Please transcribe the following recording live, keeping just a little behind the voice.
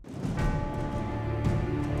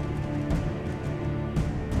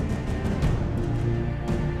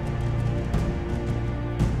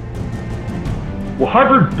Well,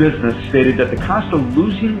 Harvard Business stated that the cost of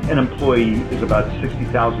losing an employee is about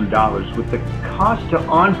 $60,000, with the cost to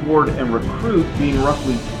onboard and recruit being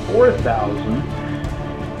roughly $4,000,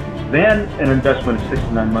 then an investment of 6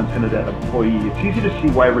 to 9 months into that employee. It's easy to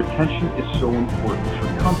see why retention is so important for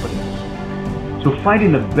companies. So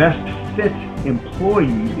finding the best fit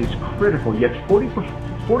employee is critical, yet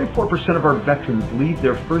 44% of our veterans leave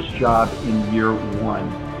their first job in year one,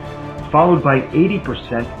 followed by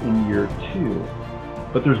 80% in year two.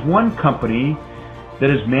 But there's one company that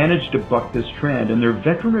has managed to buck this trend, and their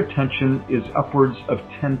veteran retention is upwards of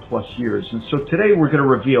 10 plus years. And so today we're going to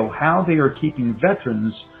reveal how they are keeping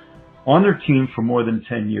veterans on their team for more than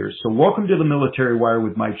 10 years. So welcome to the Military Wire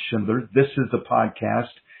with Mike Schindler. This is the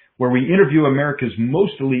podcast where we interview America's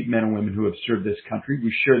most elite men and women who have served this country.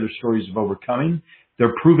 We share their stories of overcoming,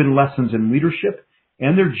 their proven lessons in leadership,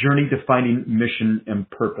 and their journey to finding mission and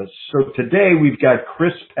purpose. So today we've got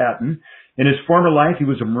Chris Patton. In his former life, he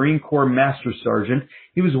was a Marine Corps Master Sergeant.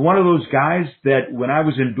 He was one of those guys that when I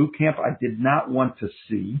was in boot camp, I did not want to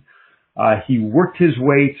see. He worked his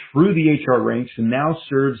way through the HR ranks and now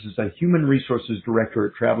serves as a Human Resources Director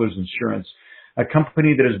at Travelers Insurance, a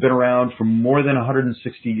company that has been around for more than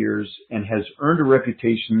 160 years and has earned a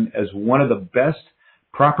reputation as one of the best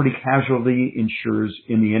property casualty insurers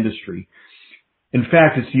in the industry. In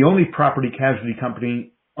fact, it's the only property casualty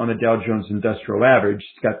company on the Dow Jones Industrial Average.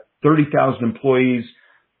 It's got 30,000 employees,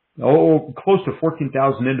 close to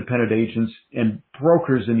 14,000 independent agents and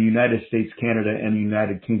brokers in the United States, Canada, and the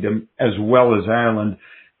United Kingdom, as well as Ireland.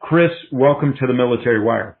 Chris, welcome to the Military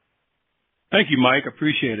Wire. Thank you, Mike.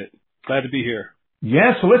 Appreciate it. Glad to be here.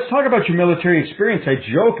 Yeah, so let's talk about your military experience. I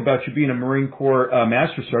joke about you being a Marine Corps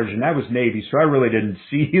Master Sergeant. I was Navy, so I really didn't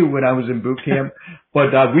see you when I was in boot camp,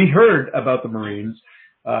 but we heard about the Marines.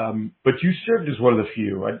 But you served as one of the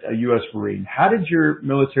few, a U.S. Marine. How did your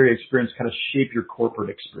military experience kind of shape your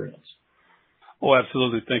corporate experience? Oh,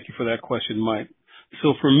 absolutely. Thank you for that question, Mike.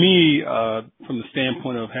 So for me, from the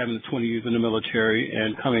standpoint of having the 20 years in the military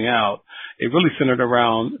and coming out, it really centered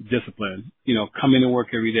around discipline, coming to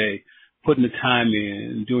work every day, putting the time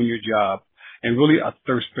in, doing your job, and really a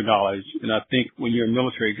thirst for knowledge. And I think when you're a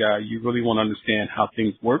military guy, you really want to understand how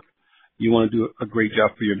things work. You want to do a great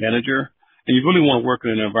job for your manager. And you really want to work in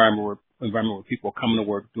an environment where people are coming to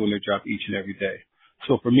work, doing their job each and every day.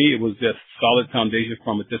 So for me, it was just solid foundation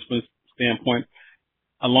from a discipline standpoint,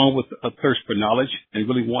 along with a thirst for knowledge and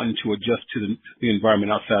really wanting to adjust to the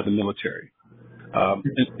environment outside the military.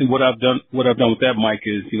 And what I've done with that, Mike,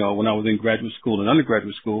 is, when I was in graduate school and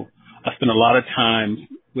undergraduate school, I spent a lot of time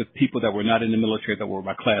with people that were not in the military that were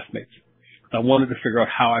my classmates. I wanted to figure out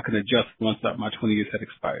how I could adjust once my 20 years had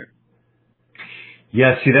expired.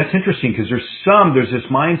 Yeah, see, that's interesting because there's this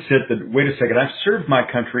mindset that, wait a second, I've served my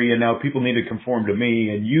country and now people need to conform to me.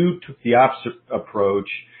 And you took the opposite approach,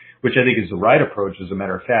 which I think is the right approach, as a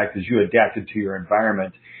matter of fact, is you adapted to your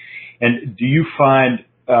environment. And do you find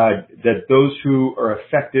that those who are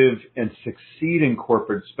effective and succeed in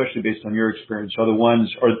corporate, especially based on your experience, are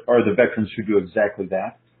the veterans who do exactly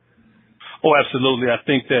that? Oh, absolutely. I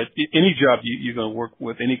think that any job you're going to work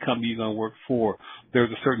with, any company you're going to work for, there's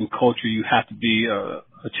a certain culture you have to be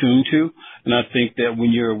attuned to. And I think that when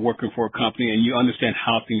you're working for a company and you understand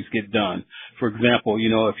how things get done, for example,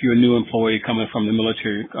 if you're a new employee coming from the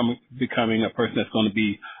military, becoming a person that's going to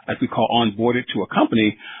be, as we call, onboarded to a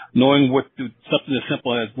company, knowing something as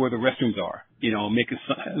simple as where the restrooms are.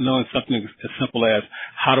 Knowing something as simple as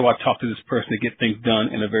how do I talk to this person to get things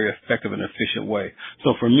done in a very effective and efficient way.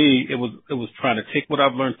 So for me, it was trying to take what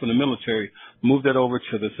I've learned from the military, move that over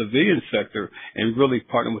to the civilian sector, and really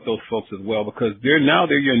partner with those folks as well, because they're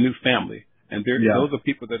your new family, and those are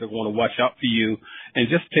people that are going to watch out for you and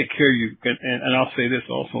just take care of you. And I'll say this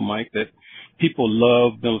also, Mike, that people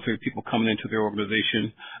love military people coming into their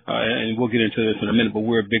organization, and we'll get into this in a minute. But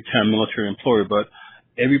we're a big time military employer, but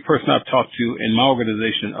every person I've talked to in my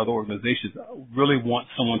organization and other organizations really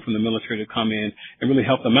want someone from the military to come in and really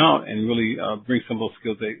help them out and really bring some of those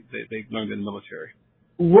skills they've learned in the military.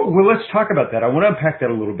 Well, let's talk about that. I want to unpack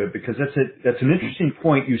that a little bit because that's an interesting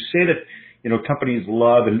point. You say that, companies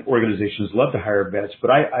love and organizations love to hire vets,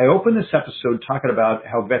 but I opened this episode talking about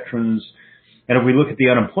how veterans, and if we look at the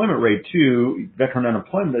unemployment rate too, veteran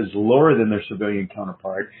unemployment is lower than their civilian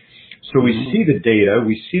counterpart. So we see the data,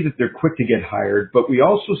 we see that they're quick to get hired, but we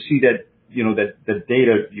also see that, that the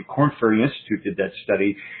data, the Korn Ferry Institute did that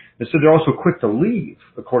study, and so they're also quick to leave,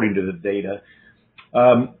 according to the data.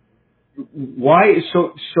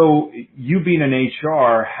 So you being in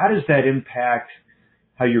HR, how does that impact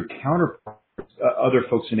how your counterparts, other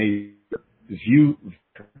folks in HR, view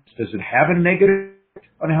veterans? Does it have a negative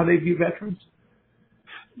on how they view veterans?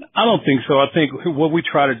 I don't think so. I think what we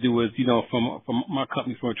try to do is, from my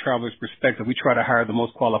company, from a traveler's perspective, we try to hire the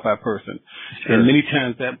most qualified person. Sure. And many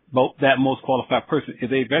times that most qualified person is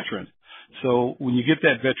a veteran. So when you get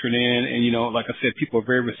that veteran in, and like I said, people are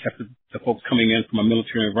very receptive to folks coming in from a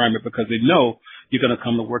military environment because they know you're going to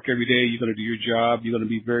come to work every day, you're going to do your job, you're going to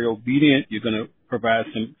be very obedient, you're going to provide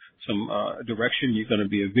some direction, you're going to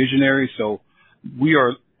be a visionary. So we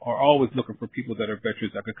are always looking for people that are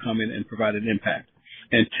veterans that could come in and provide an impact.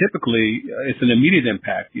 And typically, it's an immediate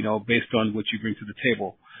impact, based on what you bring to the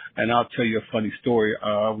table. And I'll tell you a funny story.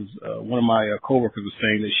 One of my coworkers was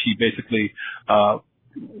saying that she basically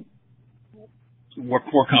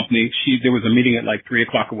worked for a company. There was a meeting at like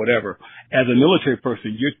 3:00 or whatever. As a military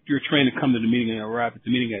person, you're trained to come to the meeting and arrive at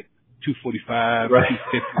the meeting at 2:45, right.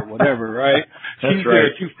 2:50 or whatever, right? She's there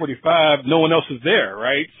at 2:45. No one else is there,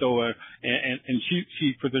 right? So, and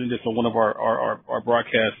she presented this on one of our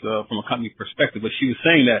broadcasts from a company perspective. But she was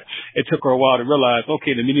saying that it took her a while to realize,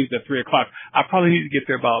 okay, the meeting's at 3:00. I probably need to get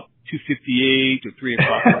there about 2:58 or 3:00,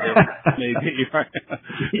 whatever maybe, right?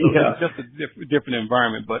 So it's just a different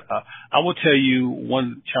environment. But I will tell you, one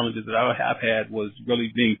of the challenges that I have had was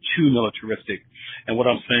really being too militaristic. And what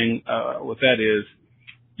I'm saying with that is,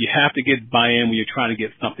 you have to get buy-in when you're trying to get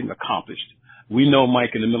something accomplished. We know,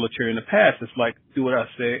 Mike, in the military in the past, it's like, do what I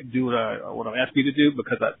say, do what I'm asking you to do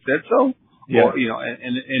because I said so. Yeah. Or,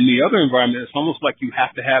 and in the other environment, it's almost like you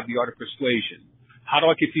have to have the art of persuasion. How do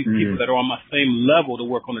I get these people that are on my same level to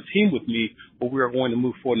work on a team with me where we are going to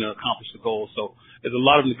move forward and accomplish the goal? So there's a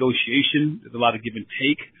lot of negotiation. There's a lot of give and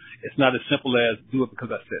take. It's not as simple as do it because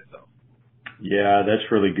I said so. Yeah, that's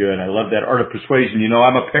really good. I love that art of persuasion.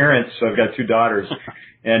 I'm a parent, so I've got 2 daughters.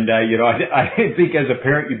 And, I think as a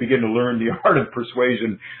parent, you begin to learn the art of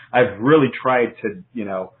persuasion. I've really tried to,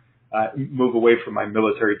 move away from my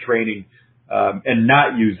military training, and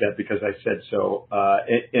not use that because I said so.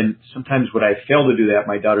 And sometimes when I fail to do that,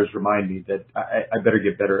 my daughters remind me that I better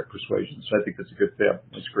get better at persuasion. So I think that's a good thing.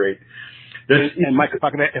 That's great. And Mike, if I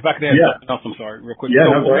could add something else, I'm sorry, real quick. Yeah,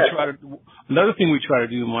 Another thing we try to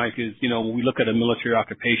do, Mike, is, when we look at a military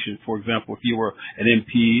occupation, for example, if you were an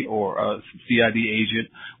MP or a CID agent,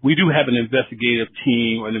 we do have an investigative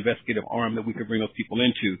team or an investigative arm that we could bring those people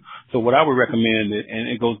into. So what I would recommend, and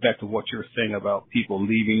it goes back to what you're saying about people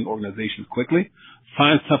leaving organizations quickly,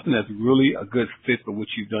 find something that's really a good fit for what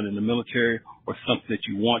you've done in the military or something that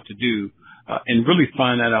you want to do. And really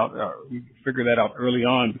find that out, figure that out early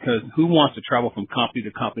on, because who wants to travel from company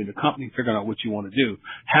to company to company, figuring out what you want to do?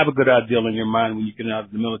 Have a good idea in your mind when you get out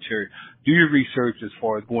of the military. Do your research as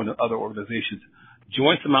far as going to other organizations.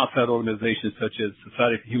 Join some outside organizations such as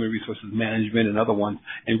Society for Human Resources Management and other ones,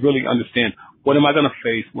 and really understand what am I going to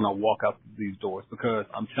face when I walk out these doors? Because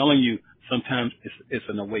I'm telling you, sometimes it's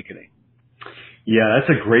an awakening. Yeah,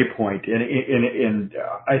 that's a great point. And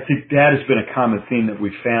I think that has been a common theme that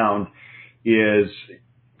we found is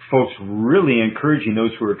folks really encouraging those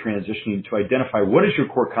who are transitioning to identify what is your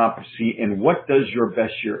core competency and what does your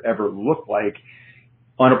best year ever look like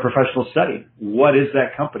on a professional setting. What is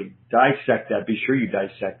that company? Dissect that. Be sure you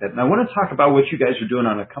dissect that. And I want to talk about what you guys are doing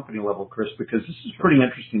on a company level, Chris, because this is pretty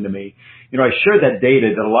interesting to me. I share that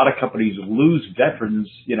data that a lot of companies lose veterans,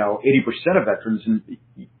 80% of veterans in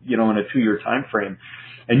a 2-year time frame.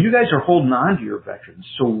 And you guys are holding on to your veterans.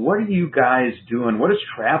 So what are you guys doing? What is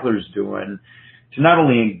Travelers doing to not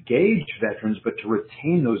only engage veterans, but to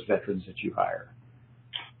retain those veterans that you hire?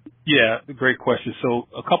 Yeah, great question. So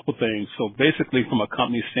a couple of things. So basically from a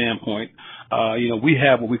company standpoint, we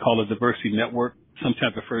have what we call a diversity network,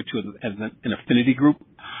 sometimes referred to as an affinity group.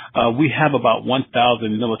 We have about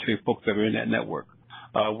 1,000 military folks that are in that network.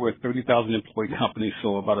 We're a 30,000 employee company,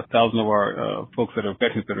 so about 1,000 of our folks that are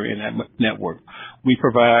veterans that are in that network. We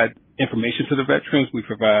provide information to the veterans. We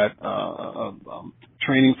provide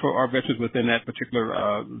training for our veterans within that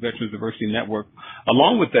particular Veterans Diversity Network.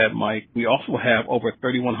 Along with that, Mike, we also have over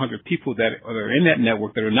 3,100 people that are in that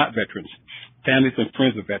network that are not veterans, families and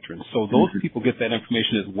friends of veterans. So those people get that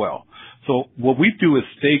information as well. So what we do is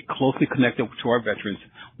stay closely connected to our veterans.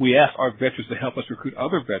 We ask our veterans to help us recruit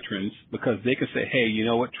other veterans because they can say, hey, you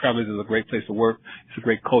know what, Travelers is a great place to work. It's a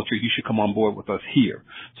great culture. You should come on board with us here.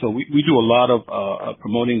 So we do a lot of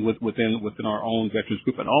promoting within our own veterans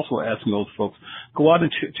group, and also asking those folks, go out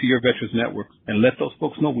into your veterans network and let those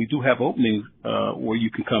folks know we do have openings where you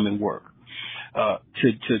can come and work.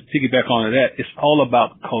 To piggyback on that, it's all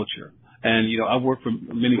about culture. And, I've worked for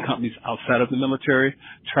many companies outside of the military.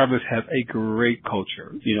 Travelers have a great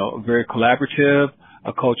culture, very collaborative,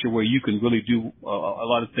 a culture where you can really do a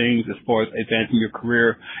lot of things as far as advancing your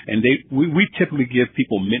career. And we typically give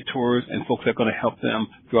people mentors and folks that are going to help them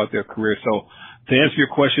throughout their career. So to answer your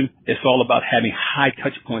question, it's all about having high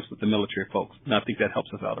touch points with the military folks. And I think that helps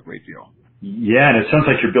us out a great deal. Yeah, and it sounds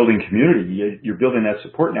like you're building community. You're building that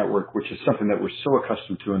support network, which is something that we're so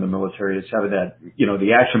accustomed to in the military, is having that,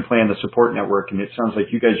 the action plan, the support network, and it sounds like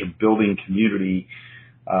you guys are building community.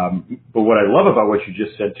 But what I love about what you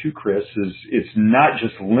just said too, Chris, is it's not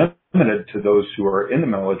just limited to those who are in the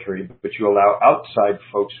military, but you allow outside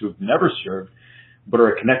folks who've never served but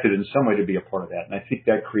are connected in some way to be a part of that. And I think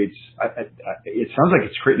that creates, it sounds like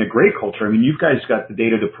it's creating a great culture. I mean, you guys got the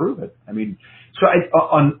data to prove it. I mean, so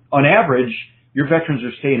on average, your veterans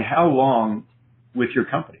are staying how long with your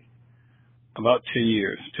company? About 10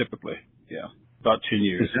 years, typically. Yeah, about 10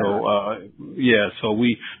 years. So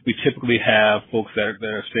we typically have folks that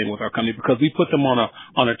are staying with our company because we put them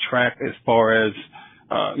on a track as far as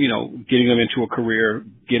getting them into a career,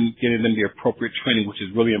 getting them the appropriate training, which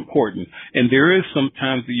is really important. And there is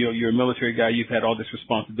sometimes, you're a military guy, you've had all this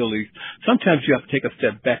responsibility. Sometimes you have to take a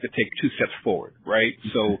step back to take 2 steps forward, right?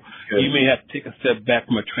 So you may have to take a step back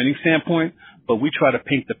from a training standpoint, but we try to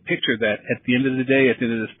paint the picture that at the end of the day, at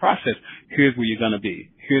the end of this process, here's where you're going to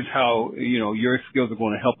be. Here's how, your skills are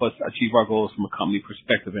going to help us achieve our goals from a company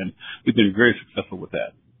perspective. And we've been very successful with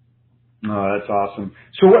that. Oh, that's awesome.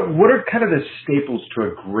 So what are kind of the staples to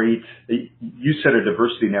a great, you said a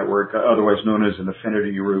diversity network, otherwise known as an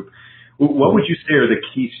affinity group. What would you say are the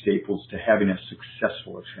key staples to having a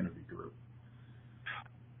successful affinity group?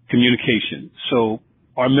 Communication. So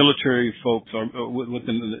our military folks,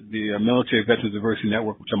 within the Military Veterans Diversity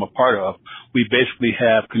Network, which I'm a part of, we basically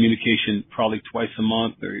have communication probably twice a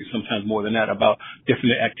month or sometimes more than that about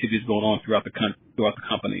different activities going on throughout the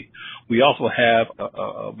company. We also have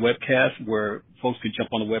a webcast where folks can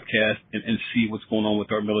jump on the webcast and see what's going on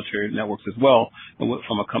with our military networks as well, and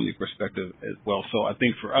from a company perspective as well. So I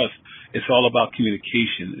think for us, it's all about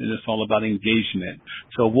communication and it's all about engagement.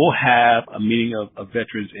 So we'll have a meeting of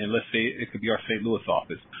veterans, and let's say it could be our St. Louis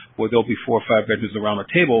office, where there'll be 4 or 5 veterans around a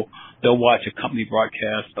table. They'll watch a company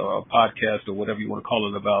broadcast or a podcast or whatever you want to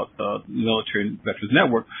call it about the Military Veterans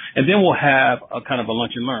Network, and then we'll have a kind of a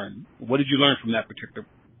lunch and learn. What did you learn from that particular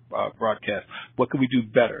broadcast? What can we do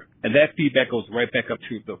better? And that feedback goes right back up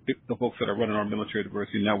to the folks that are running our Military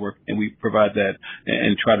Diversity Network, and we provide that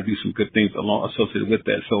and try to do some good things associated with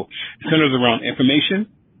that. So it centers around information,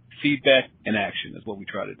 feedback, and action is what we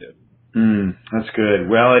try to do. That's good.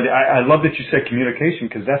 Well, I love that you said communication,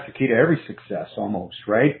 because that's the key to every success almost,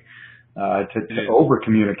 right? To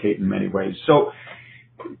over-communicate in many ways. So,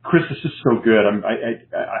 Chris, this is so good.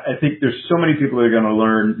 I think there's so many people that are going to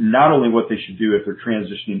learn not only what they should do if they're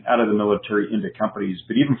transitioning out of the military into companies,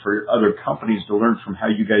 but even for other companies to learn from how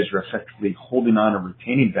you guys are effectively holding on and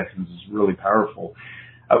retaining veterans is really powerful.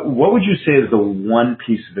 What would you say is the one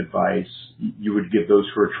piece of advice you would give those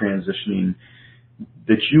who are transitioning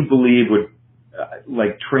that you believe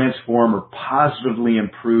would transform or positively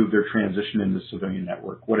improve their transition in the civilian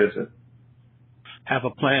network? What is it? Have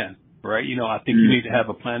a plan. Right? I think you need to have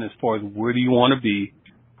a plan as far as where do you want to be.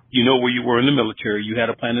 Where you were in the military. You had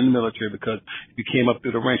a plan in the military because you came up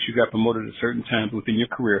through the ranks. You got promoted at certain times within your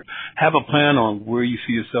career. Have a plan on where you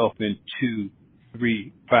see yourself in 2,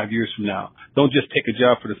 3, 5 years from now. Don't just take a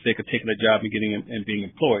job for the sake of taking a job and being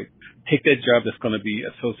employed. Take that job that's going to be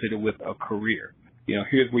associated with a career.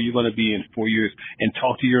 Here's where you're going to be in 4 years, and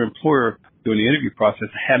talk to your employer during the interview process.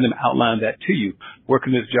 Have them outline that to you. Where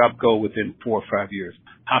can this job go within 4 or 5 years?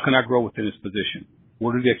 How can I grow within this position?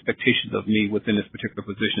 What are the expectations of me within this particular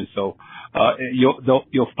position? So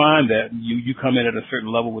you'll find that you come in at a certain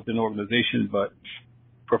level within the organization, but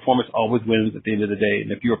performance always wins at the end of the day.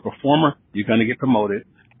 And if you're a performer, you're going to get promoted.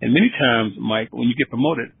 And many times, Mike, when you get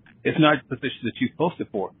promoted, it's not the position that you've posted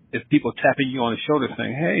for. It's people tapping you on the shoulder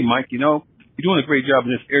saying, hey, Mike, you're doing a great job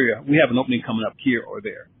in this area. We have an opening coming up here or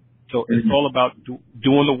there. So it's all about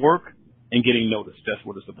doing the work and getting noticed. That's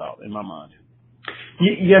what it's about in my mind.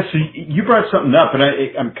 Yes, so you brought something up, and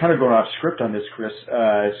I'm kind of going off script on this, Chris.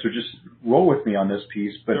 So just roll with me on this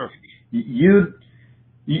piece. But sure. You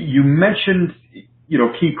mentioned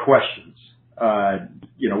key questions.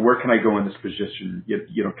 Where can I go in this position?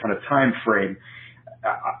 Kind of time frame.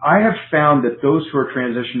 I have found that those who are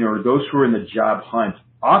transitioning or those who are in the job hunt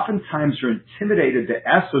oftentimes are intimidated to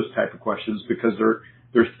ask those type of questions because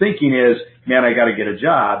their thinking is, man, I got to get a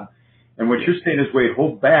job. And what you're saying is, wait,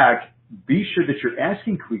 hold back. Be sure that you're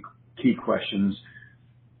asking key questions.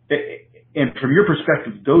 And from your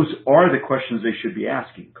perspective, those are the questions they should be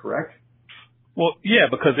asking, correct? Well, yeah,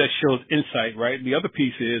 because that shows insight, right? The other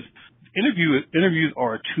piece is interviews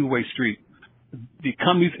are a two-way street. the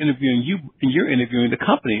company's interviewing you and you're interviewing the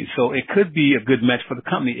company. So it could be a good match for the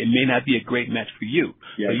company. It may not be a great match for you.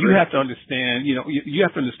 Yeah, so you have to understand, you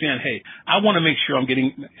have to understand, hey, I want to make sure I'm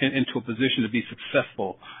getting into a position to be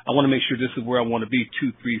successful. I want to make sure this is where I want to be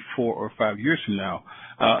 2, 3, 4, or 5 years from now.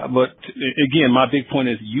 But again, my big point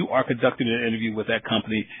is you are conducting an interview with that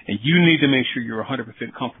company, and you need to make sure you're 100%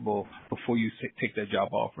 comfortable before you take that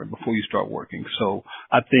job offer and before you start working. So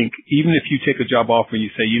I think even if you take a job offer and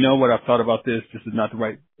you say, you know what, I've thought about this is not the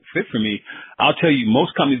right fit for me, I'll tell you,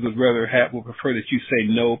 most companies would prefer that you say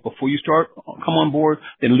no before you come on board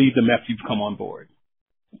than leave them after you've come on board.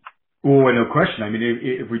 Oh, no question. I mean,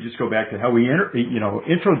 if we just go back to how we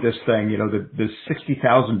introed this thing, the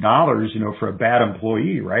 $60,000, for a bad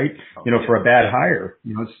employee, right? For a bad hire,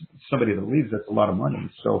 somebody that leaves, that's a lot of money.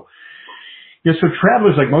 So, so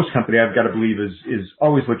Travelers, like most company, I've got to believe is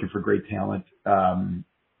always looking for great talent.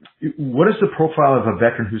 What is the profile of a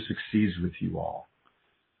veteran who succeeds with you all?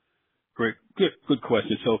 Great. Good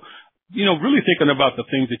question. So, really thinking about the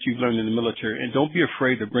things that you've learned in the military, and don't be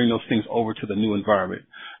afraid to bring those things over to the new environment.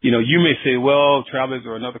 You may say, well, Travelers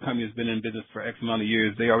or another company has been in business for X amount of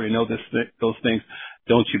years. They already know those things.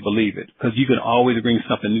 Don't you believe it? Because you can always bring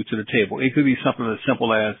something new to the table. It could be something as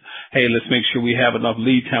simple as, hey, let's make sure we have enough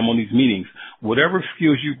lead time on these meetings. Whatever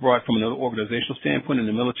skills you brought from an organizational standpoint in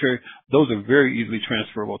the military, those are very easily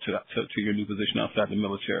transferable to your new position outside the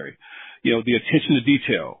military. The attention to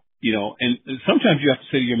detail. And sometimes you have to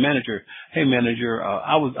say to your manager, hey, manager,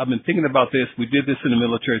 I've been thinking about this. We did this in the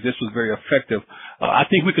military. This was very effective. I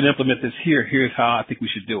think we can implement this here. Here's how I think we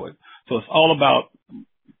should do it. So it's all about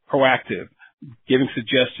proactive, giving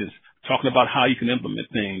suggestions, talking about how you can implement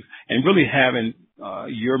things, and really having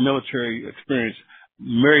your military experience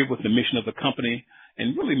married with the mission of the company,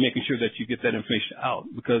 and really making sure that you get that information out.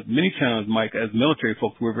 Because many times, Mike, as military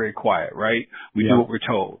folks, we're very quiet, right? We do what we're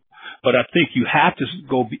told. But I think you have to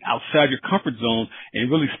go outside your comfort zone and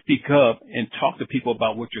really speak up and talk to people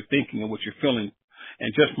about what you're thinking and what you're feeling.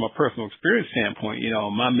 And just from a personal experience standpoint,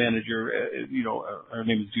 my manager, her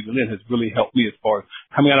name is Julie Lynn, has really helped me as far as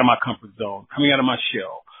coming out of my comfort zone, coming out of my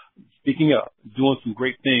shell, speaking up, doing some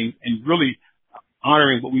great things, and really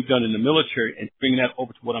honoring what we've done in the military and bringing that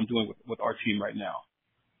over to what I'm doing with our team right now.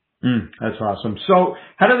 That's awesome. So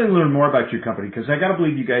how do they learn more about your company? Because I got to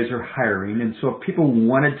believe you guys are hiring. And so if people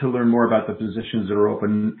wanted to learn more about the positions that are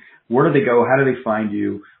open, where do they go? How do they find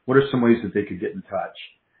you? What are some ways that they could get in touch?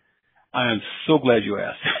 I am so glad you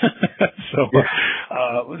asked.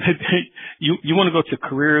 You want to go to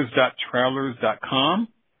careers.travelers.com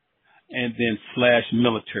and then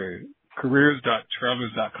 /military.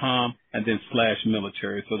 careers.travelers.com and then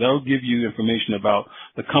 /military. So that'll give you information about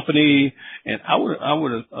the company. And I would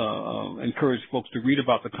encourage folks to read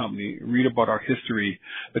about the company, read about our history,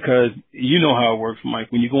 because you know how it works,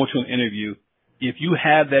 Mike. When you go into an interview, if you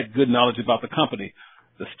have that good knowledge about the company,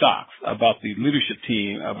 the stocks, about the leadership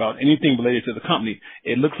team, about anything related to the company,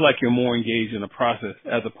 it looks like you're more engaged in the process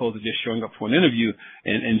as opposed to just showing up for an interview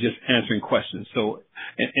and just answering questions. So,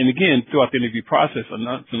 and again, throughout the interview process, some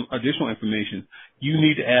additional information, you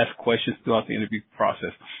need to ask questions throughout the interview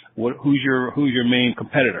process. Who's your main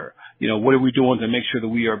competitor? What are we doing to make sure that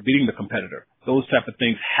we are beating the competitor? Those type of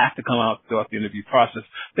things have to come out throughout the interview process.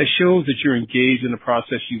 That shows that you're engaged in the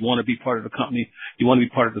process. You want to be part of the company. You want to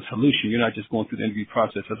be part of the solution. You're not just going through the interview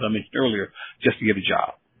process, as I mentioned earlier, just to get a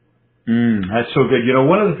job. That's so good.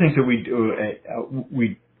 One of the things that we do,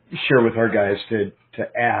 we share with our guys to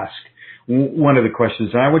ask, one of the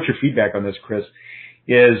questions, and I want your feedback on this, Chris,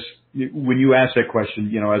 is when you ask that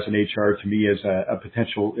question, as an HR, to me, as a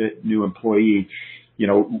potential new employee,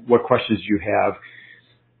 what questions do you have?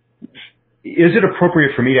 Is it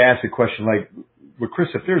appropriate for me to ask a question like, well,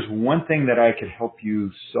 Chris, if there's one thing that I could help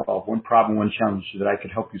you solve, one problem, one challenge that I could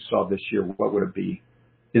help you solve this year, what would it be?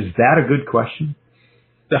 Is that a good question?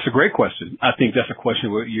 That's a great question. I think that's a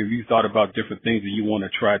question where you thought about different things and you want to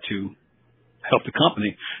try to help the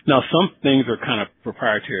company. Now, some things are kind of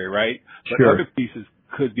proprietary, right? But sure. Other pieces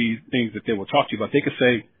could be things that they will talk to you about. They could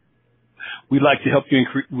say, we'd like you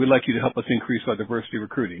to help us increase our diversity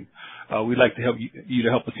recruiting. We'd like to help you to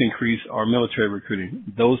help us increase our military recruiting.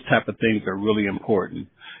 Those type of things are really important,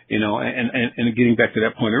 and getting back to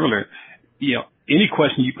that point earlier, any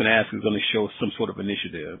question you can ask is going to show some sort of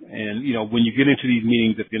initiative. And, when you get into these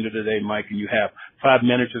meetings at the end of the day, Mike, and you have 5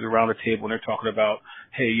 managers around the table and they're talking about,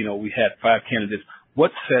 hey, we had 5 candidates.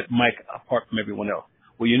 What set Mike apart from everyone else?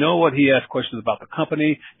 Well, you know what? He asked questions about the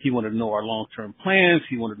company. He wanted to know our long-term plans.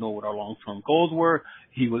 He wanted to know what our long-term goals were.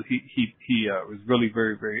 He was really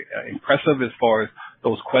very, very impressive as far as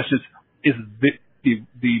those questions.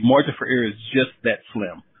 The margin for error is just that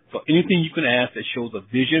slim. So anything you can ask that shows a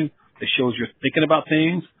vision that shows you're thinking about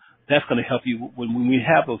things, that's going to help you when we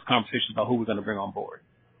have those conversations about who we're going to bring on board.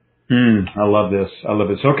 I love this.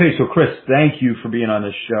 Okay, so Chris, thank you for being on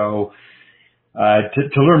this show.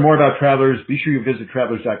 To learn more about Travelers, be sure you visit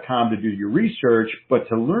travelers.com to do your research. But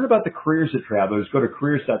to learn about the careers at Travelers, go to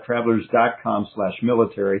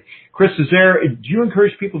careers.travelers.com/military. Chris, do you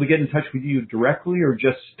encourage people to get in touch with you directly or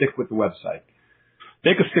just stick with the website?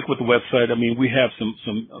 They could stick with the website. I mean, we have some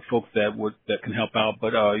folks that can help out,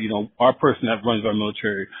 but our person that runs our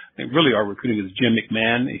military, and really our recruiting is Jim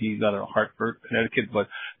McMahon. He's out of Hartford, Connecticut, but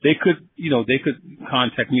they could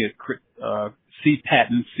contact me at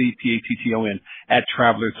CPatton, CPATTON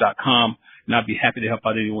 @travelers.com, and I'd be happy to help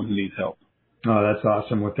out anyone who needs help. Oh, that's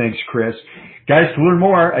awesome. Well, thanks, Chris. Guys, to learn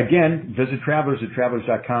more, again, visit Travelers at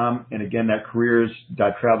travelers.com, and again, that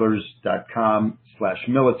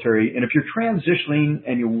careers.travelers.com/military. And if you're transitioning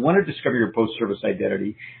and you want to discover your post-service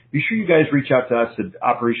identity, be sure you guys reach out to us at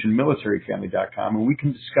operationmilitaryfamily.com, and we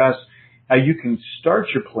can discuss how you can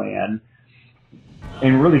start your plan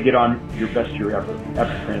and really get on your best year ever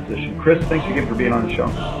after transition. Chris, thanks again for being on the show.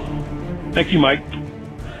 Thank you, Mike.